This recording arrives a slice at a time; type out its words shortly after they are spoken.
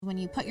when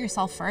you put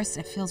yourself first,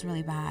 it feels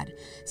really bad,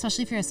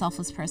 especially if you're a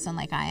selfless person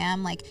like I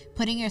am. Like,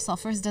 putting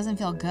yourself first doesn't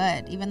feel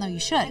good, even though you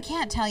should. I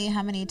can't tell you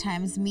how many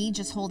times me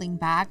just holding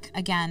back,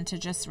 again, to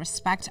just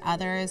respect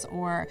others,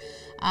 or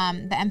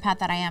the empath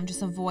that I am,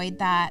 just avoid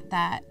that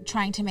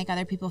trying to make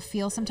other people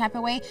feel some type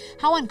of way,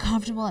 how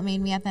uncomfortable it made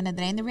me at the end of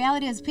the day. And the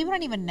reality is, people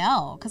don't even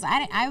know, because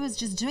I was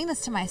just doing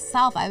this to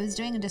myself. I was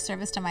doing a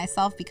disservice to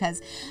myself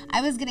because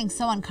I was getting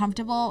so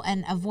uncomfortable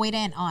and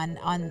avoidant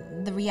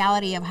on the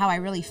reality of how I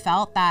really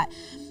felt, that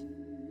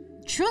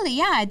truly,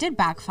 yeah, it did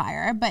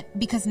backfire. But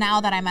because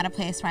now that I'm at a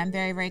place where I'm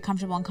very, very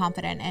comfortable and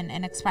confident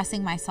and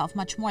expressing myself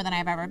much more than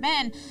I've ever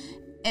been,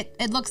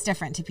 it looks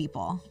different to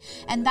people.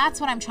 And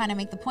that's what I'm trying to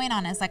make the point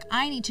on, is like,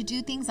 I need to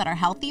do things that are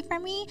healthy for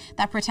me,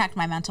 that protect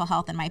my mental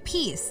health and my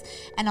peace.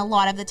 And a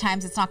lot of the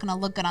times it's not going to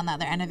look good on the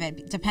other end of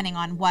it, depending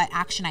on what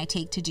action I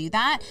take to do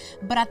that.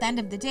 But at the end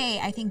of the day,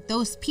 I think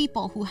those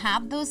people who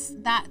have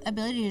that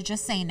ability to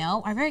just say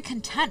no are very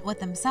content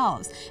with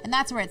themselves. And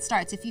that's where it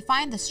starts. If you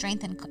find the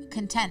strength and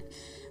content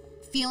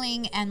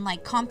feeling and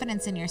like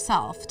confidence in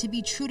yourself to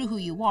be true to who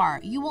you are,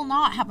 you will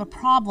not have a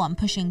problem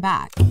pushing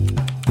back.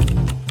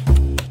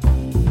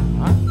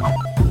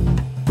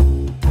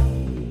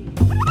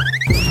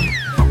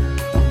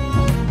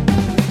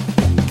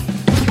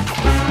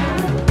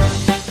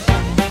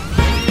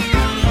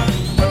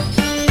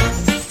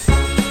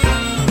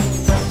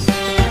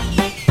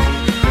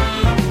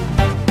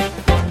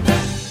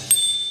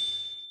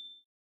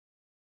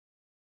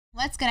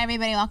 What's good,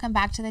 everybody? Welcome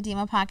back to the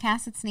Dimah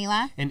podcast. It's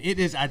Neela. And it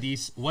is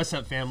Adis. What's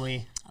up,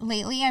 family?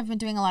 Lately, I've been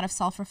doing a lot of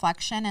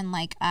self-reflection and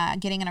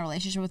getting in a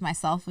relationship with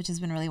myself, which has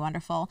been really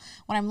wonderful.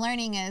 What I'm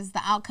learning is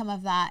the outcome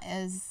of that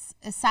is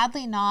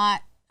sadly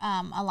not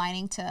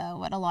aligning to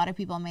what a lot of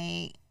people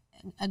may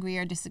agree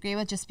or disagree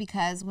with, just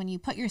because when you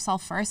put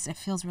yourself first, it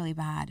feels really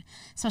bad,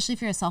 especially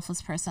if you're a selfless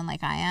person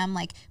like I am.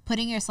 Like,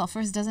 putting yourself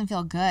first doesn't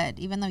feel good,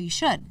 even though you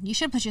should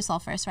put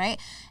yourself first, right?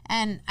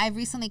 And I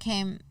recently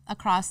came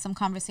across some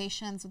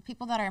conversations with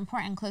people that are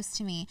important and close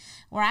to me,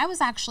 where I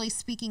was actually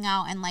speaking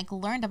out and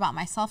learned about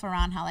myself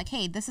around how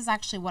hey, this is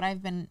actually what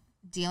I've been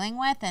dealing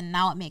with, and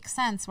now it makes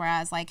sense.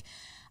 Whereas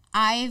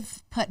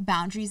I've put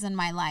boundaries in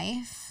my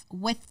life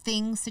with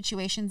things,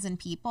 situations, and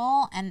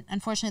people, and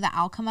unfortunately the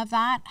outcome of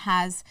that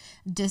has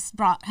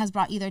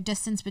brought either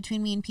distance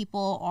between me and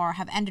people, or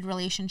have ended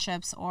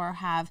relationships, or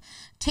have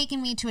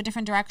taken me to a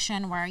different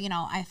direction where,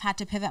 I've had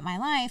to pivot my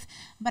life.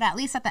 But at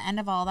least at the end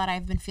of all that,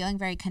 I've been feeling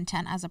very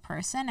content as a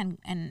person,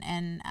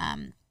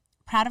 and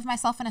proud of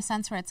myself in a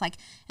sense, where it's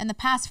in the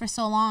past for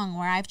so long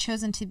where I've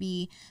chosen to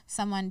be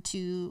someone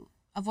to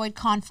avoid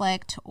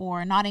conflict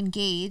or not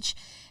engage,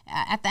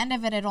 at the end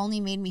of it, it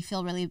only made me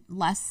feel really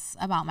less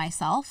about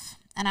myself.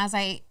 And as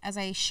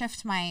I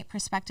shift my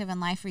perspective in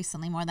life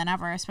recently more than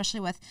ever, especially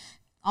with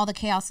all the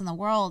chaos in the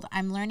world,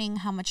 I'm learning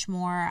how much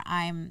more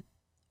I'm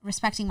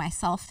respecting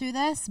myself through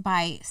this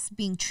by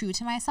being true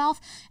to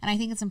myself. And I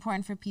think it's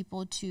important for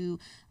people to,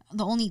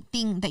 the only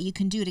thing that you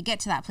can do to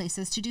get to that place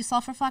is to do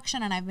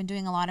self-reflection. And I've been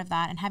doing a lot of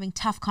that and having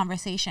tough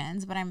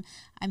conversations, but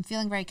I'm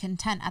feeling very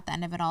content at the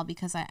end of it all,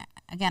 because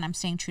I'm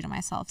staying true to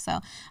myself. So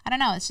I don't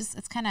know.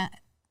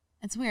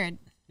 It's weird.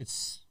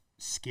 It's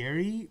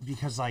scary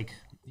because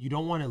you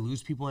don't want to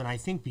lose people. And I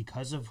think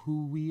because of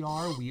who we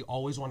are, we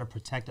always want to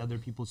protect other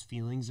people's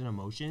feelings and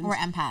emotions. We're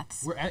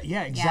empaths.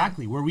 Yeah,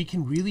 exactly. Yeah. Where we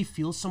can really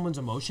feel someone's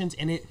emotions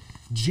and it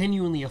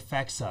genuinely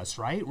affects us,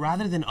 right?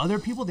 Rather than other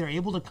people, they're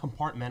able to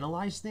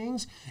compartmentalize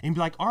things and be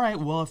like, all right,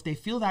 well, if they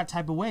feel that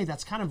type of way,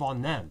 that's kind of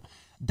on them.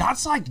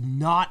 That's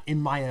not in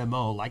my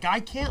MO.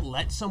 I can't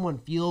let someone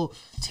feel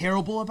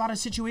terrible about a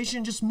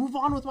situation, just move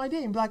on with my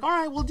day and be like, all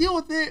right, we'll deal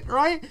with it,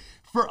 right?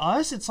 For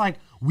us, it's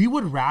we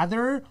would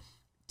rather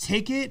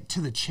take it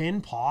to the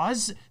chin,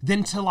 pause,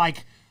 than to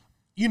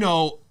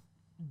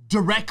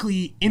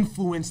directly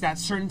influence that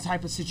certain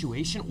type of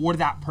situation or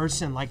that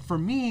person. For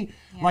me,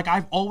 yeah.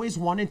 I've always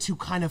wanted to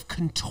kind of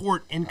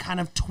contort and kind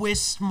of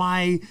twist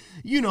my,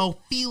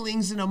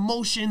 feelings and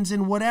emotions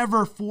and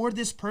whatever for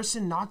this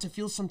person not to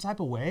feel some type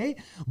of way.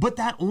 But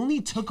that only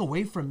took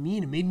away from me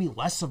and it made me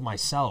less of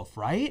myself,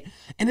 right?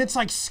 And it's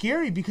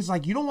scary because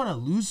you don't want to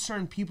lose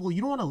certain people. You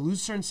don't want to lose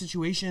certain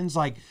situations.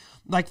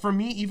 Like for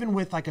me, even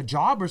with a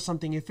job or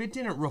something, if it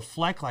didn't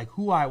reflect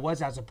who I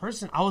was as a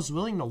person, I was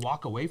willing to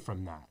walk away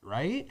from that,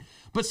 right?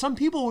 But some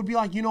people would be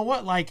you know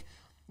what,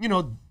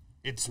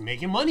 it's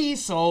making money.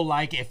 So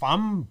if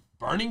I'm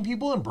burning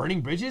people and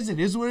burning bridges, it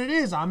is what it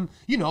is. I'm,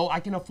 I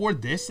can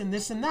afford this and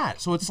this and that.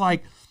 So it's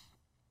I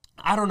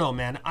don't know,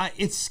 man.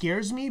 It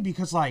scares me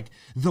because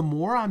the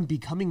more I'm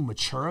becoming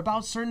mature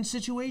about certain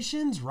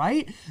situations,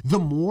 right? The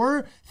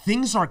more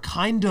things are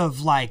kind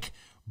of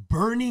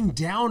burning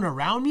down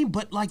around me,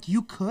 but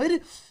you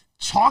could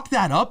chalk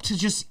that up to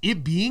just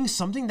it being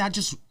something that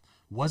just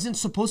wasn't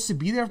supposed to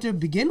be there to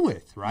begin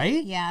with,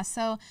 right? Yeah,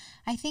 so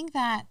I think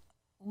that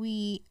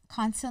we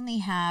constantly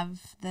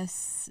have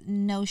this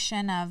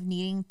notion of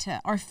needing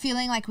to, or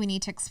feeling like we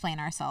need to explain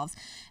ourselves.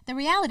 The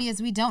reality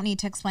is we don't need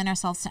to explain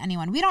ourselves to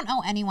anyone. We don't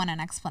owe anyone an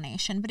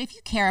explanation, but if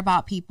you care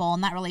about people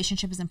and that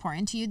relationship is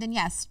important to you, then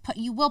yes,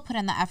 you will put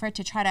in the effort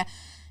to try to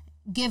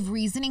give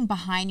reasoning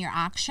behind your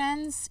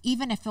actions,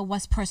 even if it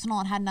was personal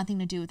and had nothing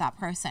to do with that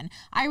person.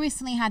 I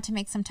recently had to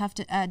make some tough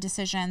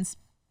decisions,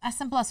 as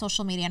simple as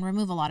social media, and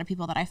remove a lot of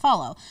people that I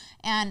follow.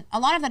 And a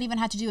lot of that even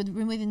had to do with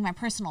removing my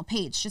personal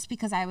page, just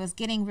because I was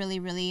getting really,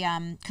 really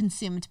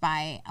consumed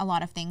by a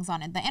lot of things on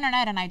the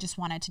internet, and I just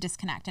wanted to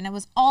disconnect. And it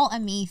was all a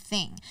me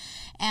thing.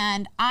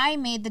 And I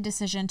made the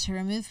decision to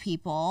remove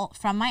people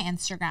from my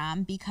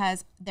Instagram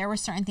because there were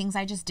certain things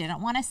I just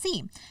didn't want to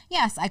see.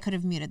 Yes, I could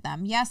have muted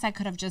them. Yes, I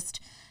could have just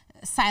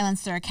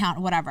silenced their account,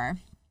 whatever.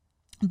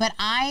 But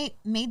I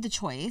made the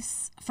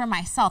choice for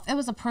myself. It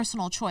was a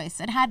personal choice.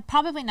 It had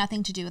probably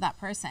nothing to do with that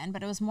person,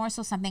 but it was more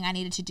so something I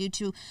needed to do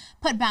to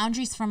put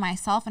boundaries for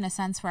myself in a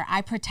sense where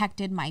I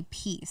protected my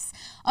peace.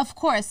 Of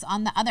course,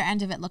 on the other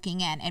end of it looking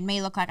in, it may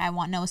look like I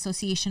want no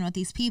association with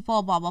these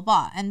people, blah, blah,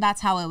 blah. And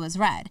that's how it was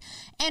read.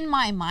 In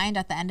my mind,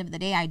 at the end of the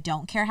day, I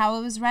don't care how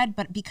it was read,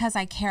 but because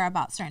I care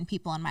about certain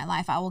people in my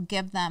life, I will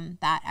give them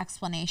that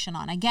explanation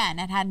on. Again,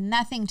 it had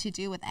nothing to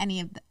do with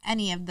any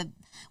of the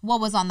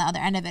what was on the other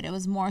end of it. It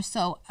was more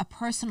so a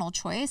personal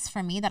choice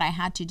for me that I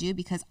had to do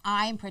because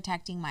I'm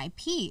protecting my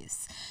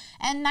peace.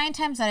 And 9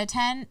 times out of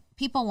 10,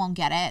 people won't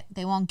get it.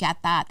 They won't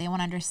get that. They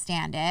won't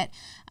understand it.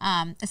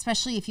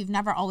 Especially if you've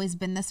never always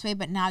been this way,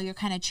 but now you're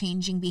kind of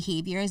changing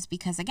behaviors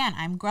because, again,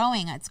 I'm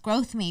growing. It's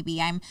growth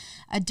maybe. I'm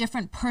a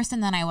different person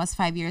than I was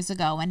 5 years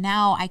ago. And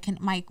now I can,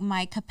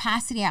 my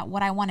capacity at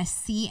what I want to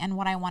see and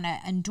what I want to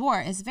endure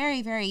is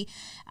very, very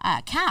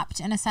capped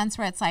in a sense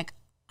where it's like,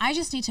 I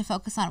just need to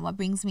focus on what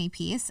brings me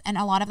peace. And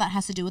a lot of that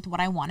has to do with what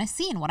I want to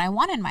see and what I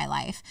want in my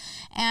life.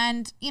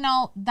 And, you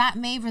know, that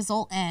may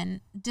result in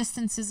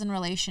distances in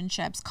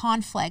relationships,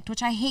 conflict,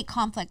 which I hate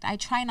conflict. I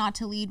try not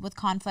to lead with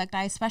conflict.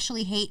 I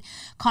especially hate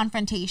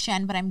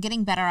confrontation, but I'm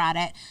getting better at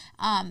it.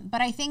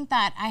 But I think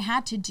that I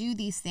had to do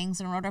these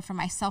things in order for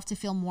myself to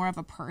feel more of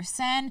a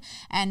person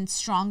and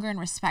stronger and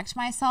respect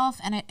myself.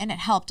 And it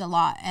helped a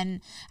lot.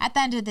 And at the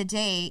end of the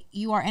day,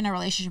 you are in a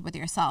relationship with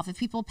yourself. If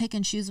people pick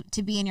and choose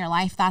to be in your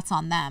life, that's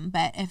on them.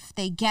 But if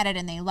they get it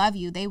and they love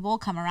you, they will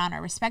come around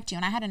or respect you.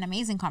 And I had an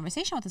amazing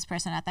conversation with this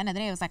person. At the end of the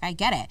day, it was like, I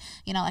get it.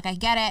 You know, like, I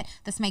get it.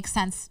 This makes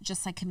sense.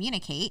 Just like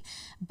communicate.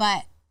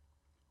 But,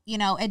 you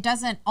know, it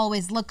doesn't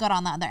always look good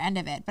on the other end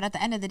of it. But at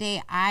the end of the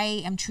day,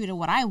 I am true to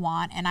what I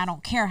want and I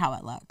don't care how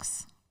it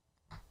looks.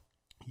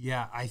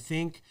 Yeah, I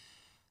think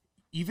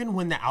even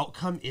when the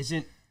outcome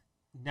isn't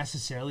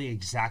necessarily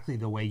exactly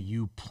the way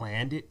you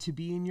planned it to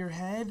be in your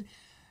head,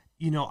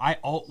 you know,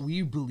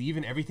 we believe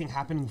in everything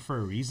happening for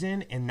a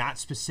reason, and that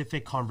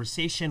specific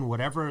conversation,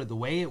 whatever the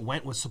way it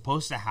went was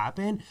supposed to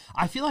happen.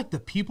 I feel like the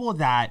people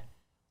that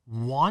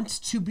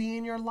want to be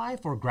in your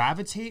life or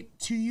gravitate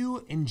to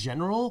you in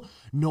general,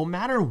 no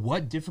matter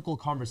what difficult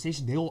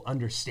conversation, they will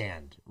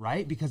understand,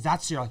 right? Because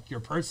that's your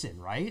person,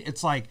 right?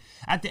 It's like,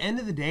 at the end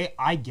of the day,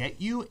 I get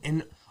you.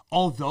 And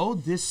although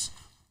this,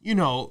 you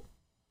know,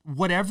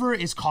 whatever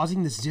is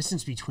causing this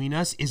distance between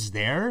us is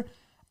there,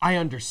 I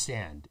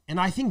understand. And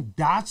I think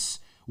that's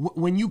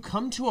when you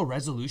come to a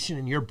resolution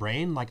in your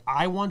brain, like,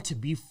 I want to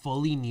be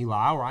fully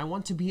Nila or I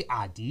want to be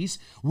Adis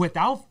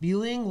without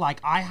feeling like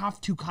I have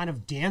to kind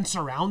of dance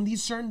around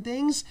these certain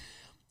things.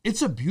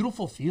 It's a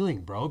beautiful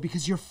feeling, bro,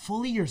 because you're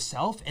fully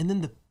yourself. And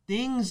then the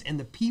things and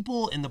the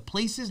people and the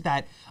places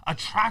that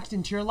attract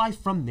into your life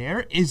from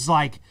there is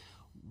like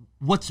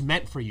what's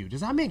meant for you.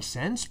 Does that make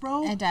sense,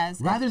 bro? It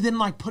does. Rather than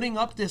like putting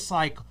up this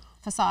like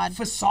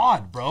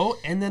facade, bro,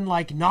 and then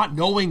like not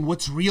knowing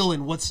what's real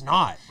and what's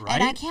not, right?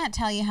 And I can't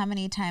tell you how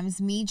many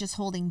times me just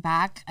holding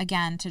back,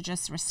 again, to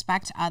just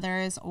respect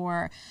others,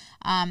 or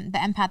the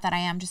empath that I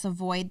am, just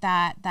avoid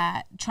that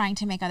trying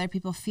to make other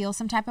people feel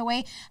some type of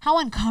way, how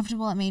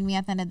uncomfortable it made me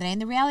at the end of the day.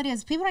 And the reality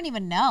is people don't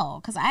even know,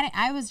 because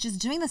I was just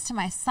doing this to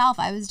myself.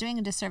 I was doing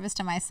a disservice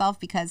to myself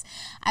because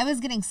I was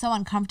getting so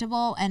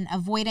uncomfortable and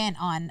avoidant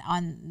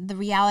on the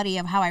reality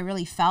of how I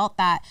really felt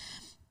that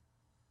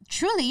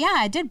truly,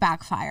 yeah, it did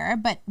backfire.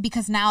 But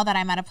because now that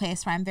I'm at a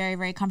place where I'm very,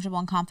 very comfortable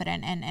and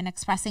confident and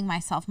expressing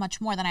myself much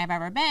more than I've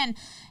ever been,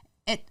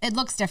 it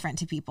looks different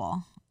to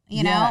people.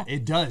 You know? Yeah,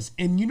 it does.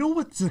 And you know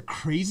what's the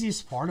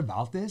craziest part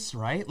about this,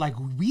 right? Like,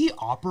 we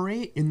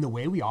operate in the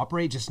way we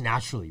operate just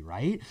naturally,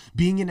 right?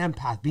 Being an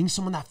empath, being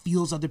someone that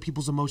feels other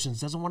people's emotions,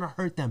 doesn't want to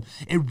hurt them.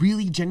 It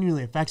really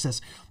genuinely affects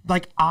us.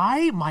 Like,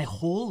 my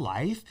whole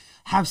life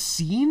have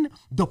seen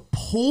the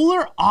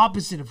polar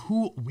opposite of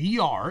who we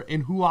are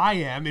and who I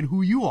am and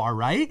who you are,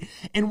 right?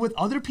 And with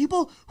other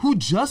people who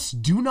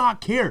just do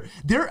not care.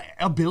 Their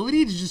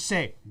ability to just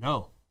say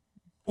no,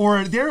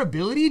 or their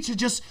ability to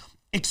just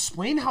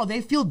explain how they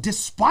feel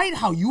despite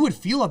how you would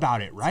feel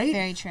about it, right?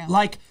 Very true.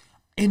 Like,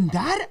 and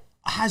that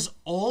has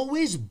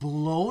always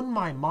blown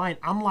my mind.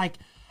 I'm like,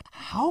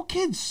 how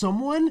can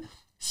someone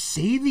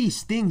say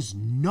these things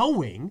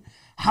knowing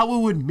how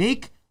it would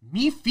make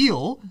me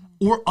feel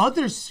or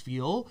others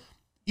feel,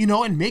 you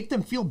know, and make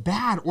them feel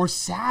bad or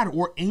sad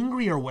or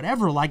angry or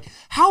whatever? Like,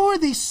 how are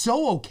they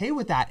so okay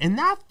with that? And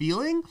that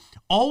feeling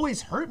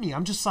always hurt me.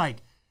 I'm just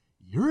like,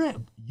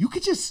 you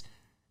could just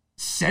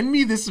send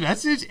me this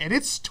message and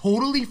it's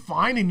totally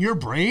fine in your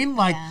brain.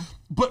 Like,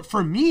 But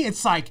for me,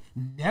 it's like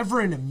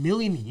never in a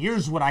million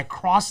years would I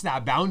cross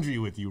that boundary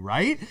with you,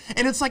 right?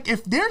 And it's like,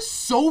 if they're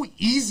so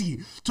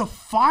easy to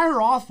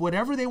fire off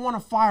whatever they want to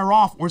fire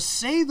off, or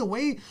say the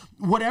way,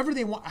 whatever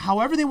they want,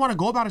 however they want to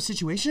go about a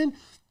situation,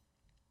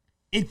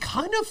 it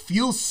kind of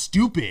feels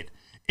stupid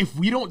if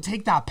we don't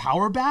take that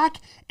power back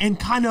and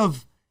kind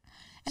of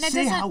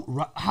say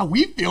how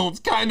we feel. It's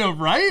kind of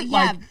right.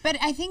 Yeah, but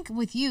I think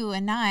with you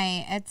and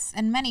I,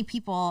 and many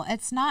people,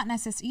 it's not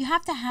necessary. You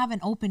have to have an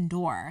open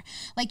door.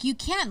 Like, you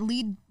can't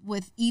lead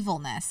with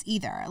evilness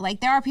either.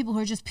 Like, there are people who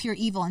are just pure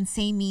evil and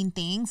say mean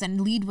things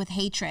and lead with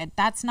hatred.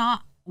 That's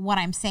not what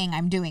I'm saying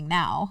I'm doing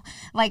now.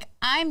 Like,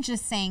 I'm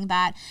just saying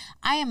that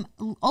I am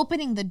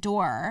opening the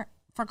door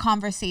for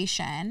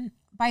conversation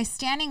by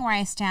standing where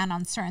I stand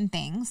on certain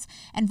things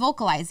and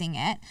vocalizing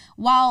it,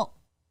 while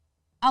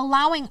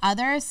allowing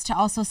others to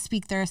also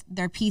speak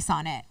their piece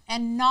on it,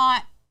 and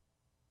not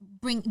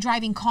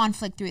driving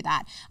conflict through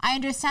that. I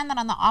understand that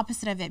on the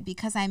opposite of it,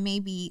 because I may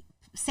be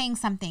saying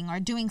something or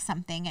doing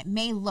something, it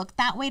may look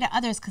that way to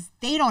others because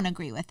they don't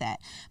agree with it.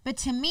 But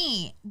to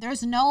me,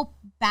 there's no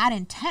bad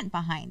intent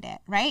behind it,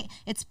 right?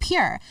 It's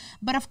pure.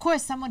 But of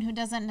course, someone who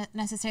doesn't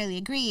necessarily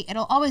agree,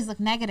 it'll always look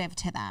negative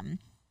to them.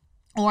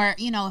 Or,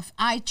 if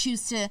I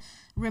choose to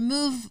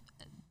remove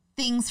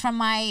things from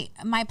my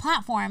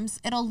platforms,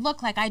 it'll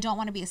look like I don't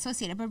want to be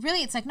associated. But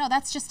really, it's like, no,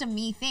 that's just a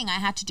me thing. I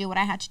had to do what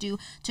I had to do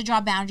to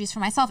draw boundaries for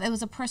myself. It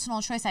was a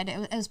personal choice.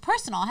 It was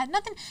personal. It had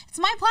nothing. It's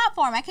my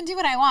platform. I can do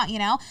what I want,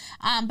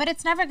 but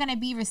it's never going to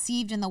be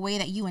received in the way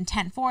that you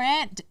intend for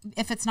it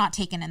if it's not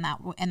taken in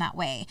that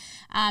way.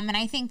 And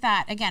I think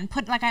that, again,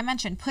 like I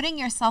mentioned, putting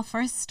yourself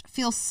first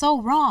feels so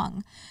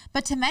wrong.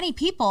 But to many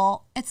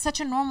people, it's such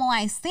a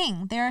normalized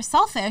thing. They're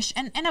selfish,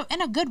 and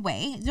in a good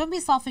way. Don't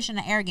be selfish in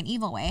an arrogant,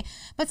 evil way,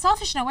 but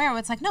selfish and aware where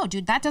it's like, no,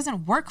 dude, that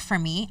doesn't work for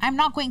me. I'm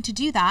not going to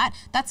do that.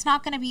 That's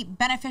not going to be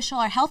beneficial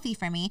or healthy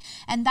for me.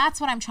 And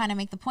that's what I'm trying to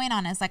make the point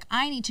on, is like,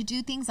 I need to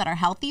do things that are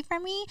healthy for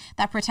me,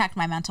 that protect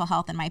my mental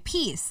health and my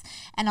peace.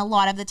 And a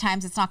lot of the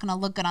times it's not going to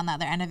look good on the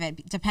other end of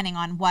it, depending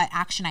on what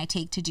action I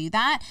take to do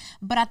that.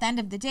 But at the end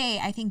of the day,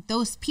 I think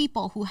those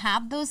people who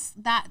have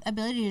that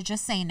ability to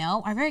just say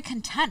no are very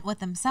content with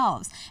themselves.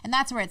 And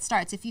that's where it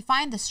starts. If you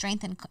find the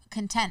strength and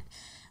content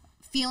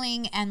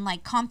feeling and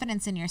like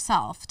confidence in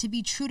yourself to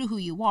be true to who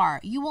you are,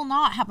 you will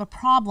not have a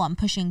problem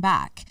pushing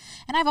back.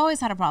 And I've always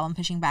had a problem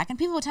pushing back. And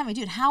people would tell me,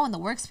 dude, how in the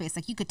workspace?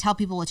 Like, you could tell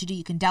people what to do.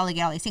 You can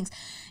delegate all these things.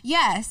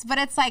 Yes, but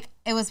it's like,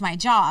 it was my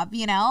job,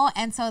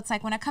 And so it's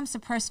like, when it comes to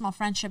personal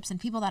friendships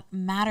and people that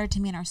matter to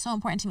me and are so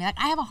important to me, like,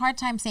 I have a hard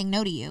time saying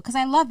no to you because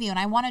I love you and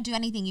I want to do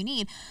anything you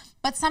need.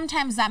 But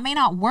sometimes that may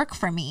not work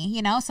for me,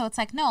 So it's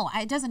like, no,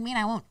 it doesn't mean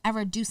I won't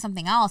ever do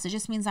something else. It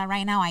just means that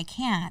right now I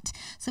can't.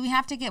 So we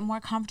have to get more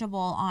comfortable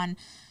on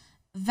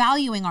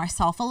valuing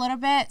ourselves a little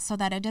bit so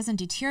that it doesn't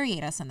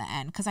deteriorate us in the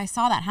end. Because I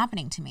saw that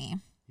happening to me.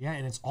 Yeah,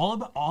 and it's all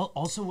about,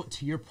 also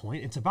to your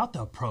point, it's about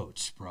the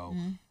approach, bro.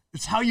 Mm-hmm.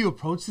 It's how you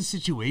approach the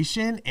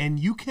situation, and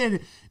you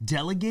could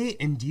delegate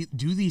and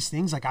do these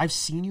things. Like, I've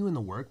seen you in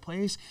the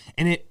workplace,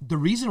 and the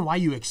reason why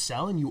you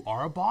excel and you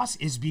are a boss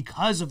is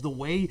because of the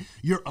way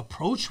your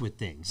approach with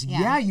things.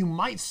 Yeah, you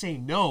might say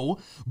no,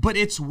 but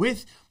it's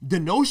with the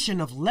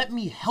notion of, let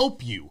me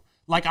help you.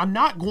 Like, I'm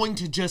not going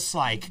to just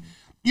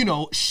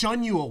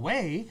shun you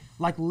away.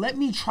 Like, let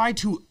me try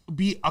to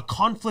be a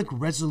conflict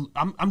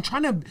I'm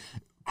trying to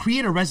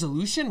create a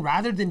resolution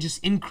rather than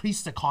just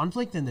increase the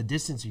conflict and the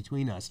distance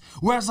between us.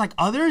 Whereas like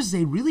others,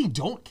 they really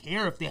don't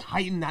care if they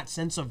heighten that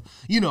sense of,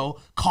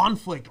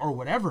 conflict or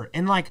whatever.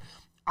 And like,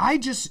 I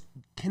just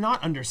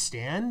cannot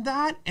understand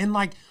that. And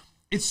like,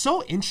 it's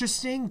so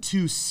interesting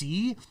to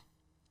see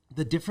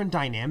the different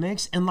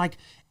dynamics. And like,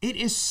 it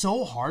is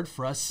so hard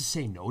for us to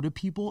say no to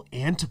people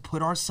and to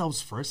put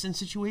ourselves first in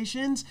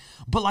situations.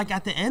 But like,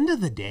 at the end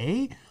of the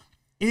day,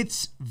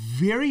 it's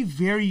very,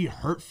 very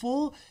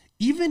hurtful.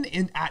 Even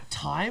at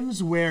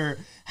times where,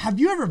 have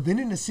you ever been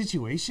in a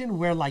situation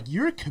where like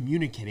you're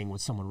communicating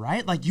with someone,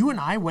 right? Like you and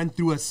I went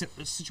through a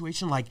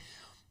situation like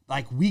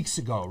weeks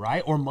ago,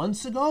 right? Or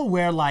months ago,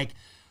 where like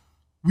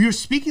we were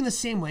speaking the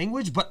same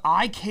language, but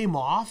I came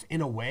off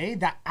in a way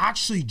that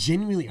actually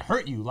genuinely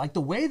hurt you. Like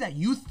the way that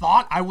you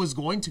thought I was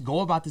going to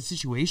go about the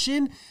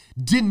situation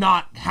did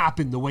not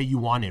happen the way you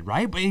wanted,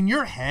 right? But in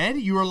your head,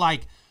 you were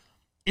like,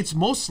 it's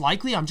most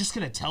likely I'm just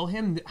going to tell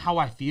him how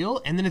I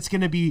feel, and then it's going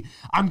to be,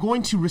 I'm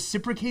going to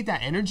reciprocate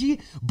that energy.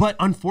 But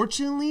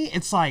unfortunately,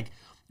 it's like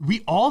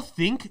we all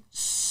think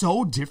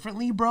so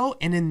differently, bro.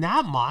 And in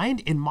that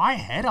mind, in my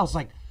head, I was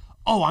like,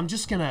 oh, I'm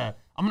going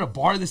to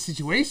bar the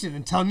situation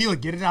and tell Neela,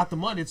 get it out the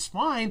mud. It's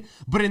fine.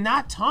 But in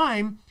that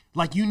time,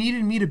 like you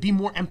needed me to be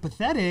more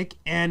empathetic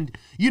and,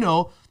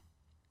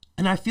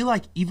 and I feel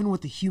like even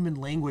with the human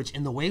language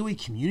and the way we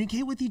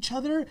communicate with each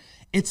other,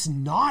 it's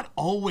not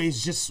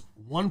always just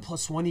 1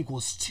 + 1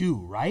 = 2,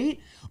 right?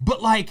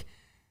 But like,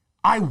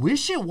 I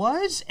wish it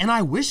was. And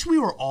I wish we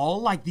were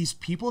all like these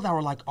people that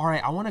were like, all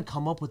right, I want to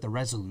come up with a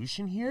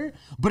resolution here.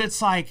 But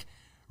it's like,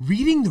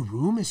 reading the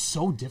room is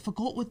so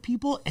difficult with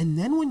people. And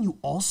then when you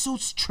also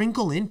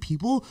sprinkle in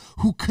people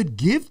who could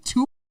give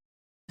two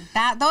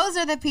those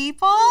are the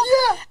people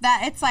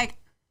that it's like,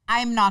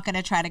 I'm not going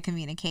to try to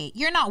communicate.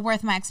 You're not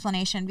worth my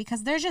explanation,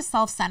 because they're just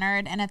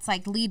self-centered, and it's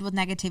like lead with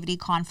negativity,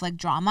 conflict,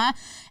 drama.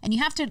 And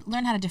you have to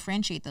learn how to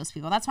differentiate those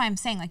people. That's why I'm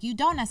saying, like, you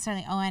don't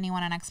necessarily owe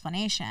anyone an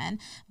explanation,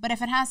 but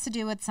if it has to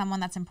do with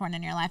someone that's important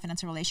in your life and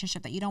it's a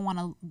relationship that you don't want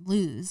to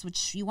lose,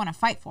 which you want to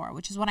fight for,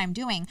 which is what I'm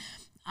doing,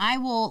 I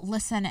will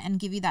listen and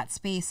give you that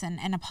space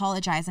and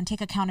apologize and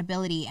take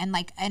accountability and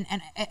like, and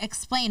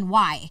explain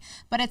why.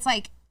 But it's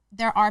like,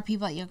 there are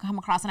people that you come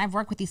across, and I've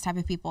worked with these type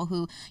of people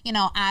who, you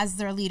know, as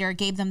their leader,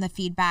 gave them the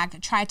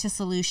feedback, tried to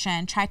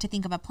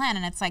think of a plan,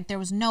 and it's like there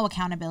was no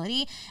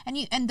accountability. And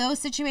in those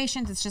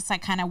situations, it's just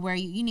like kind of where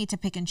you need to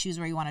pick and choose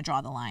where you want to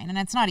draw the line. And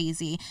it's not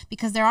easy,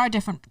 because there are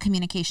different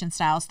communication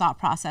styles, thought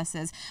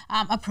processes,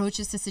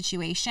 approaches to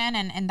situation,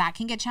 and that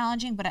can get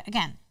challenging. But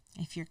again,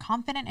 if you're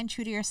confident and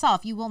true to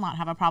yourself, you will not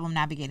have a problem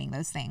navigating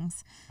those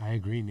things. I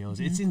agree, Niels.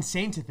 It's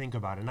insane to think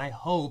about. And I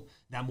hope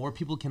that more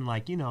people can,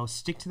 like, you know,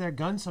 stick to their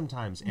guns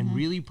sometimes and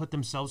really put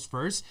themselves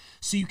first,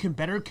 so you can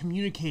better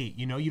communicate.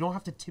 You know, you don't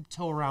have to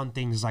tiptoe around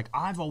things like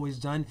I've always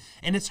done.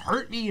 And it's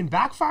hurt me and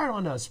backfired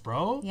on us,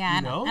 bro. Yeah.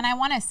 You know? And I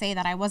want to say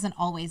that I wasn't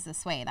always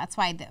this way. That's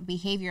why the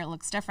behavior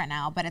looks different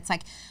now. But it's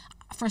like,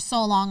 for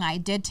so long, I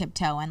did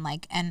tiptoe and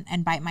like,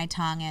 and bite my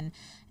tongue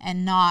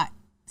and not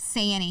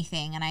say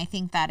anything, and I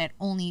think that it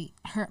only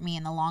hurt me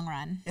in the long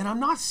run. And I'm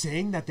not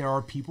saying that there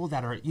are people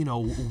that are, you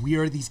know, we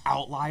are these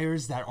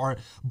outliers that are,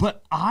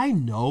 but I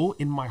know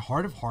in my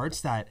heart of hearts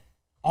that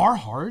our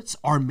hearts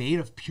are made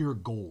of pure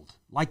gold.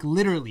 Like,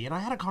 literally. And I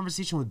had a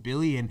conversation with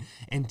Billy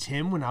and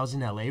Tim when I was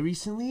in LA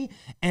recently,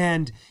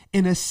 and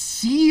in a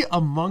sea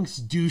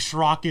amongst douche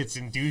rockets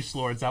and douche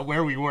lords at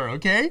where we were,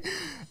 okay?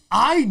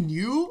 I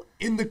knew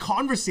in the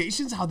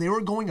conversations how they were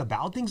going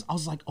about things. I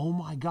was like, oh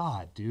my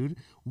God, dude,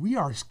 we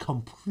are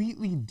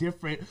completely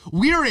different.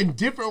 We are in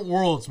different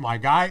worlds, my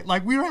guy.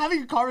 Like, we were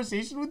having a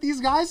conversation with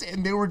these guys,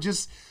 and they were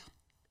just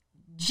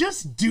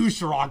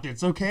douche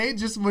rockets, okay?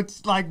 Just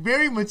like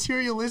very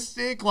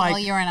materialistic. Like, while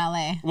you were in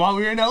LA. While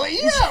we were in LA,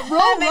 yeah, bro.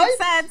 That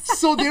right? makes sense.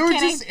 So they were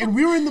and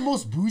we were in the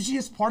most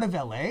bougiest part of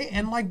LA,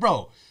 and like,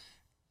 bro,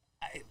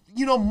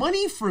 you know,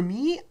 money for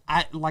me,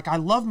 I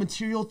love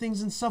material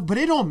things and stuff, but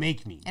it don't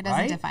make me. It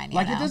doesn't define you.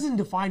 Like, it doesn't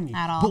define me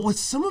at all. But with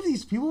some of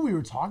these people we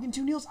were talking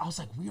to, Niels, I was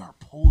like, we are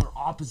polar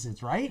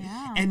opposites, right?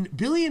 Yeah. And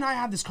Billy and I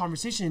had this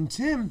conversation, and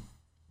Tim,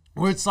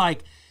 where it's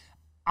like,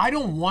 I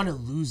don't want to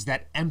lose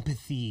that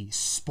empathy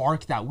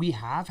spark that we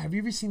have. Have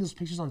you ever seen those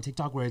pictures on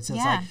TikTok where it says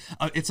like,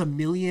 it's a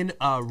million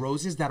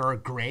roses that are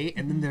gray,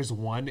 and then there's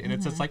one, and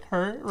it says like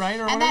her, right?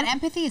 Or and whatever? that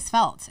empathy is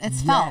felt.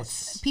 It's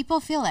felt. People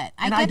feel it.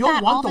 I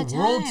don't want the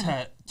world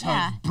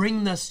to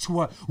bring us to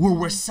where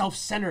we're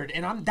self-centered,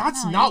 and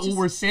that's not what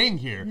we're saying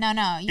here.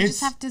 No, you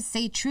just have to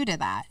stay true to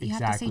that. You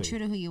have to stay true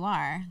to who you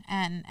are,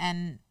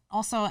 and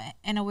also,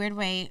 in a weird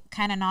way,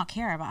 kind of not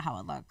care about how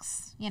it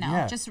looks, you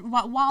know, just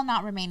while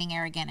not remaining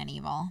arrogant and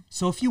evil.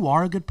 So if you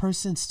are a good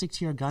person, stick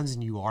to your guns,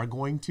 and you are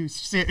going to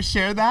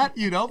share that,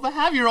 you know, but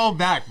have your own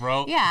back,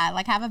 bro. Yeah,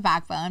 like have a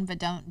backbone,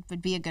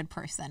 but be a good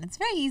person. It's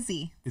very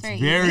easy. It's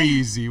very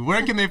easy.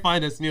 Where can they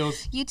find us,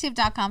 Niels?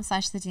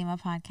 YouTube.com/The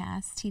Dimah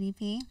Podcast.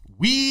 TDP.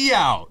 We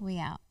out. We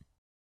out.